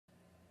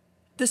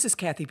This is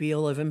Kathy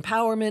Biehl of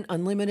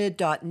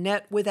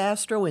EmpowermentUnlimited.net with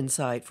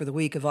Astro-Insight for the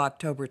week of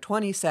October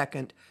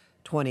 22nd,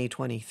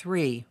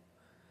 2023.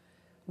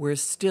 We're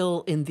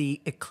still in the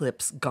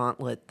eclipse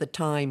gauntlet, the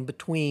time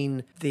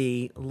between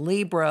the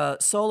Libra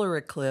solar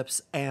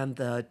eclipse and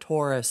the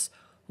Taurus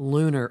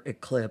lunar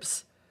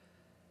eclipse.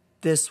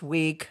 This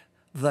week,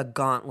 the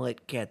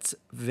gauntlet gets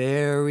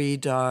very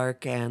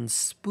dark and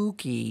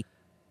spooky.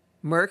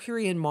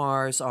 Mercury and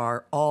Mars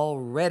are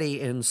already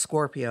in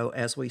Scorpio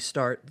as we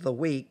start the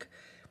week.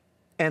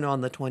 And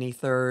on the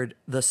 23rd,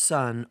 the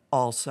Sun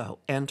also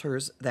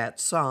enters that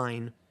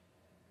sign.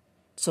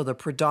 So the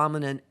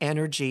predominant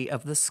energy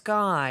of the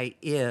sky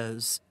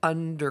is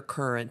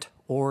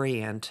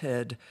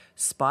undercurrent-oriented,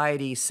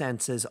 spidey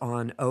senses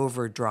on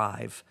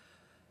overdrive.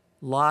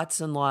 Lots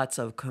and lots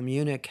of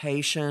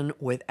communication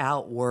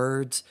without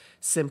words,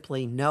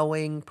 simply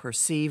knowing,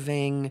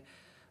 perceiving,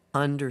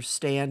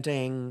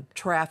 understanding,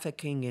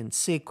 trafficking in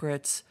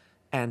secrets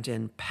and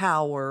in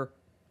power,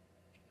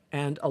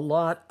 and a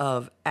lot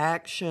of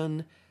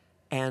action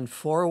and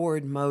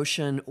forward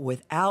motion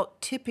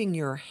without tipping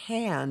your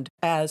hand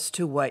as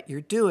to what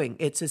you're doing.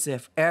 It's as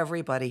if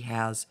everybody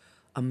has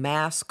a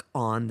mask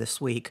on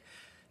this week,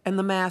 and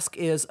the mask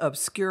is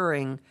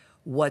obscuring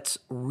what's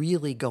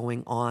really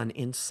going on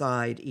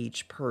inside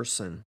each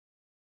person.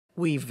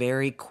 We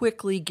very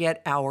quickly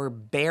get our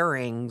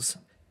bearings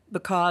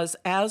because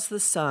as the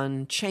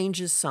sun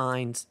changes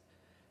signs,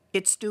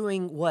 it's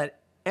doing what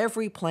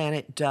every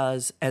planet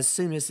does as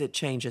soon as it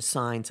changes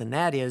signs, and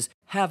that is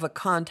have a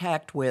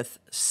contact with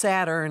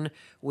Saturn,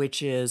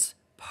 which is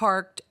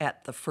parked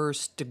at the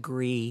first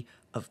degree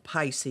of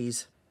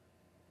Pisces.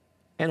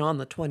 And on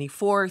the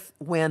 24th,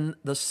 when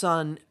the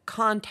sun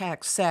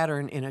contacts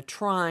Saturn in a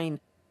trine,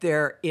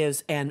 there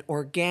is an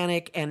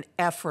organic and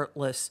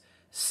effortless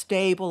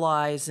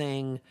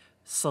stabilizing,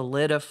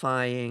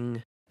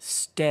 solidifying,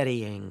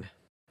 steadying.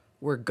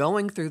 We're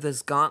going through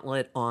this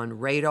gauntlet on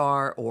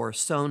radar or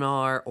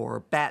sonar or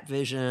bat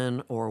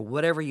vision or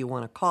whatever you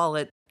want to call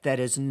it that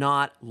is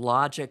not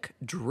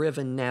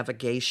logic-driven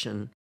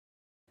navigation.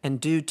 And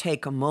do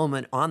take a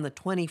moment on the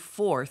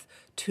 24th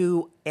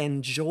to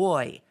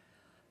enjoy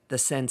the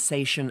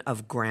sensation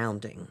of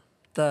grounding.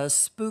 The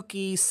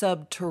spooky,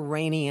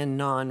 subterranean,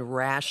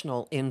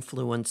 non-rational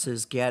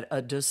influences get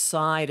a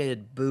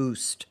decided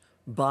boost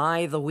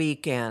by the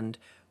weekend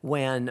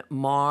when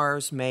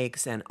Mars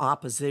makes an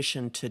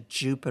opposition to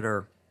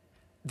Jupiter.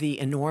 The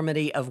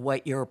enormity of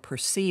what you're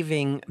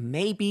perceiving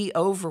may be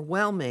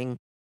overwhelming,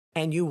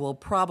 and you will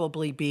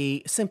probably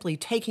be simply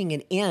taking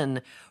it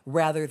in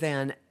rather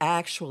than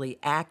actually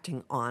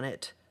acting on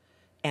it.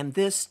 And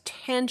this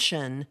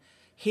tension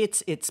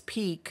hits its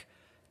peak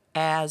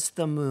as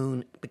the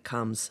moon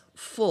becomes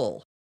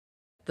full.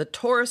 The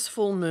Taurus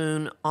full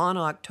moon on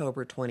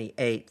October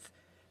 28th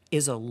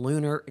is a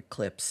lunar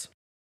eclipse.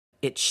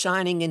 It's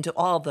shining into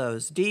all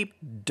those deep,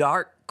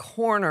 dark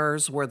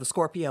corners where the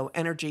Scorpio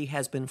energy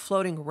has been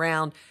floating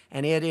around,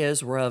 and it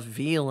is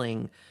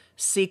revealing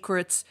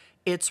secrets.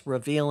 It's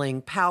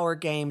revealing power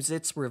games.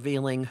 It's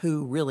revealing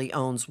who really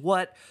owns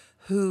what,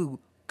 who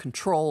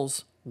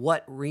controls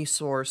what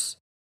resource.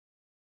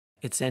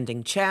 It's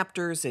ending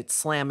chapters. It's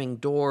slamming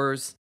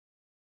doors.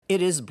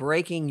 It is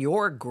breaking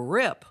your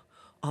grip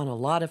on a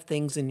lot of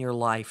things in your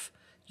life.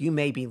 You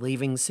may be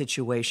leaving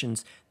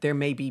situations. There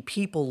may be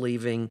people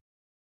leaving.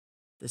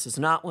 This is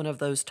not one of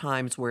those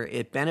times where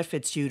it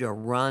benefits you to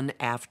run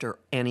after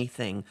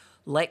anything.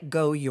 Let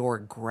go your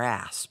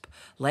grasp.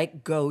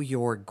 Let go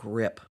your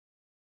grip.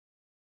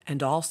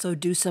 And also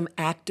do some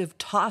active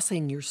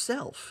tossing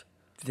yourself.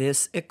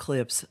 This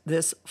eclipse,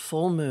 this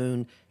full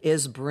moon,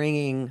 is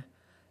bringing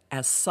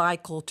a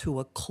cycle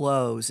to a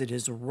close. It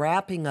is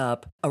wrapping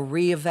up a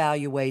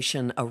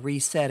reevaluation, a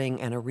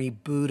resetting, and a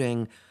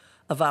rebooting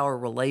of our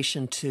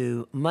relation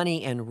to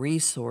money and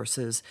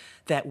resources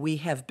that we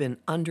have been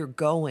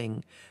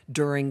undergoing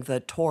during the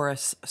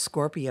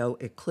Taurus-Scorpio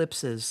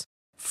eclipses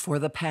for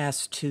the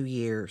past 2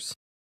 years.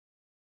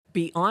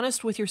 Be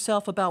honest with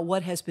yourself about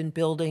what has been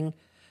building.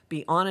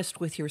 Be honest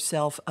with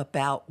yourself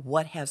about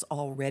what has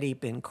already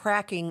been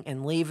cracking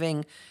and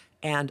leaving.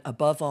 And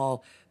above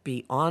all,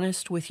 be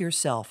honest with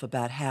yourself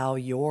about how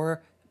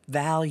your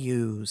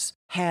values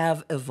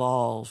have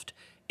evolved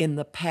in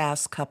the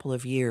past couple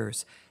of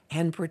years,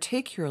 and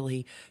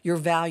particularly your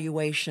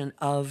valuation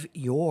of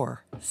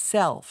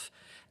yourself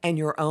and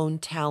your own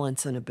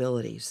talents and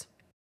abilities.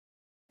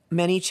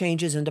 Many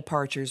changes and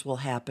departures will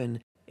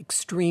happen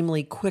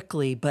extremely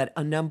quickly, but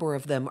a number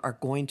of them are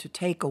going to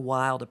take a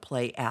while to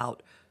play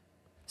out.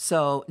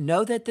 So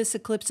know that this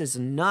eclipse is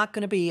not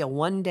going to be a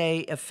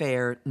one-day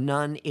affair.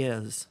 None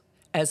is.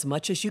 As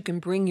much as you can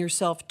bring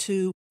yourself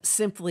to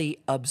simply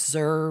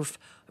observe,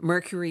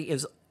 Mercury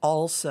is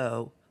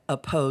also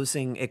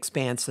opposing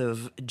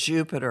expansive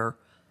Jupiter.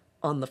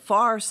 On the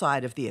far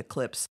side of the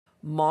eclipse,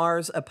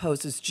 Mars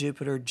opposes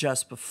Jupiter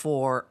just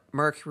before,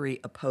 Mercury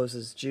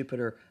opposes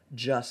Jupiter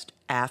just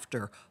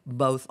after,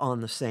 both on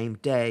the same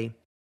day.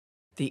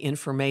 The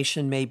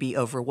information may be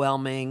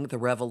overwhelming, the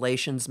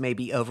revelations may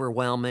be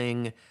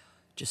overwhelming.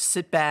 Just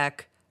sit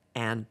back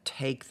and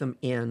take them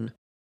in.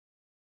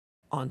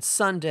 On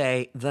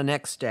Sunday, the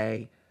next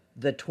day,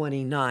 the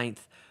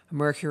 29th,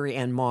 Mercury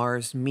and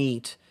Mars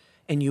meet,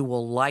 and you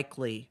will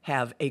likely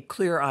have a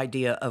clear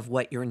idea of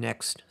what your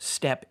next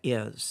step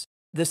is.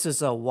 This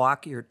is a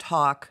walk your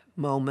talk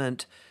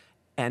moment,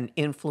 and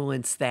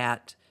influence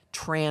that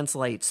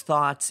translates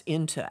thoughts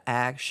into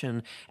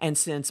action. And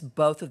since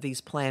both of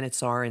these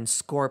planets are in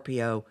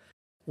Scorpio,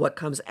 what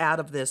comes out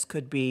of this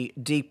could be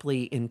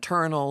deeply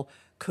internal,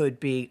 could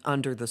be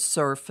under the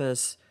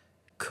surface,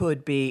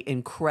 could be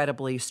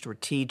incredibly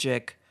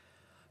strategic,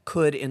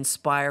 could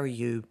inspire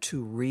you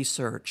to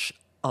research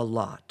a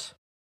lot.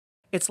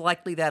 It's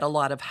likely that a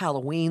lot of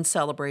Halloween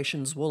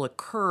celebrations will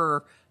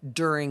occur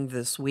during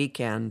this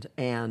weekend,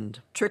 and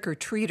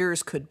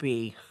trick-or-treaters could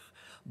be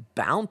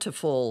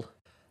bountiful,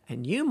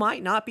 and you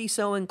might not be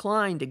so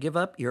inclined to give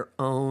up your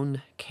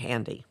own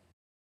candy.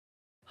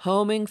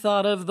 Homing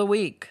thought of the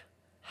week.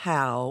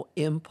 How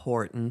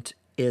important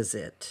is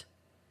it?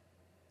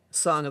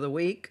 Song of the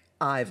week.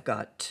 I've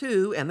got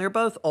two, and they're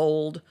both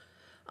old.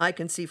 I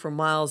Can See for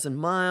Miles and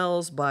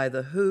Miles by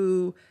The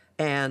Who,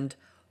 and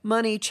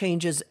Money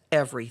Changes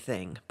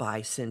Everything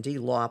by Cyndi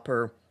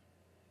Lauper.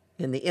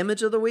 In the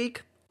image of the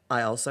week,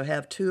 I also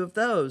have two of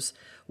those.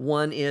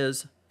 One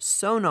is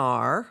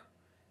sonar,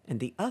 and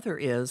the other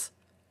is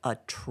a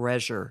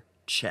treasure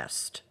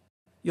chest.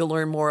 You'll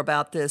learn more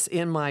about this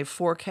in my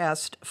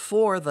forecast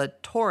for the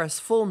Taurus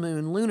full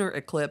moon lunar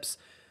eclipse,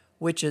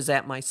 which is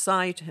at my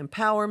site,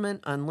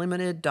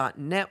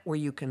 empowermentunlimited.net, where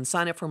you can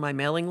sign up for my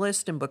mailing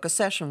list and book a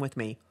session with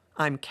me.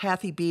 I'm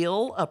Kathy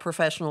Biehl, a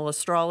professional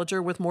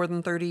astrologer with more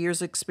than 30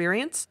 years'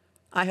 experience.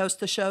 I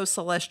host the show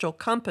Celestial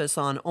Compass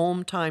on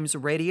Om Times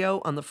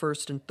Radio on the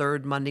first and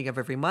third Monday of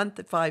every month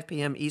at 5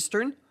 p.m.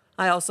 Eastern.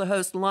 I also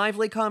host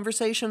lively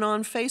conversation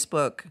on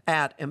Facebook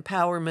at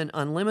Empowerment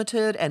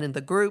Unlimited and in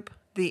the group,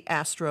 the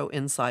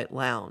Astro-Insight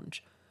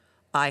Lounge.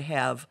 I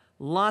have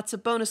lots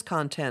of bonus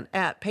content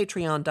at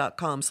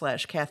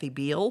patreon.com/Kathy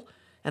Biehl,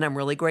 and I'm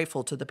really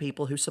grateful to the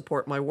people who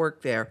support my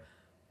work there.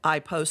 I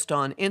post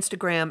on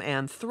Instagram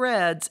and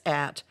Threads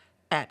at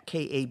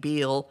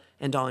 @KABiehl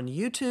and on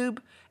YouTube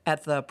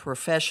at the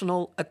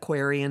Professional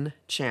Aquarian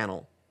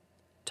channel.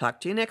 Talk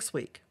to you next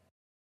week.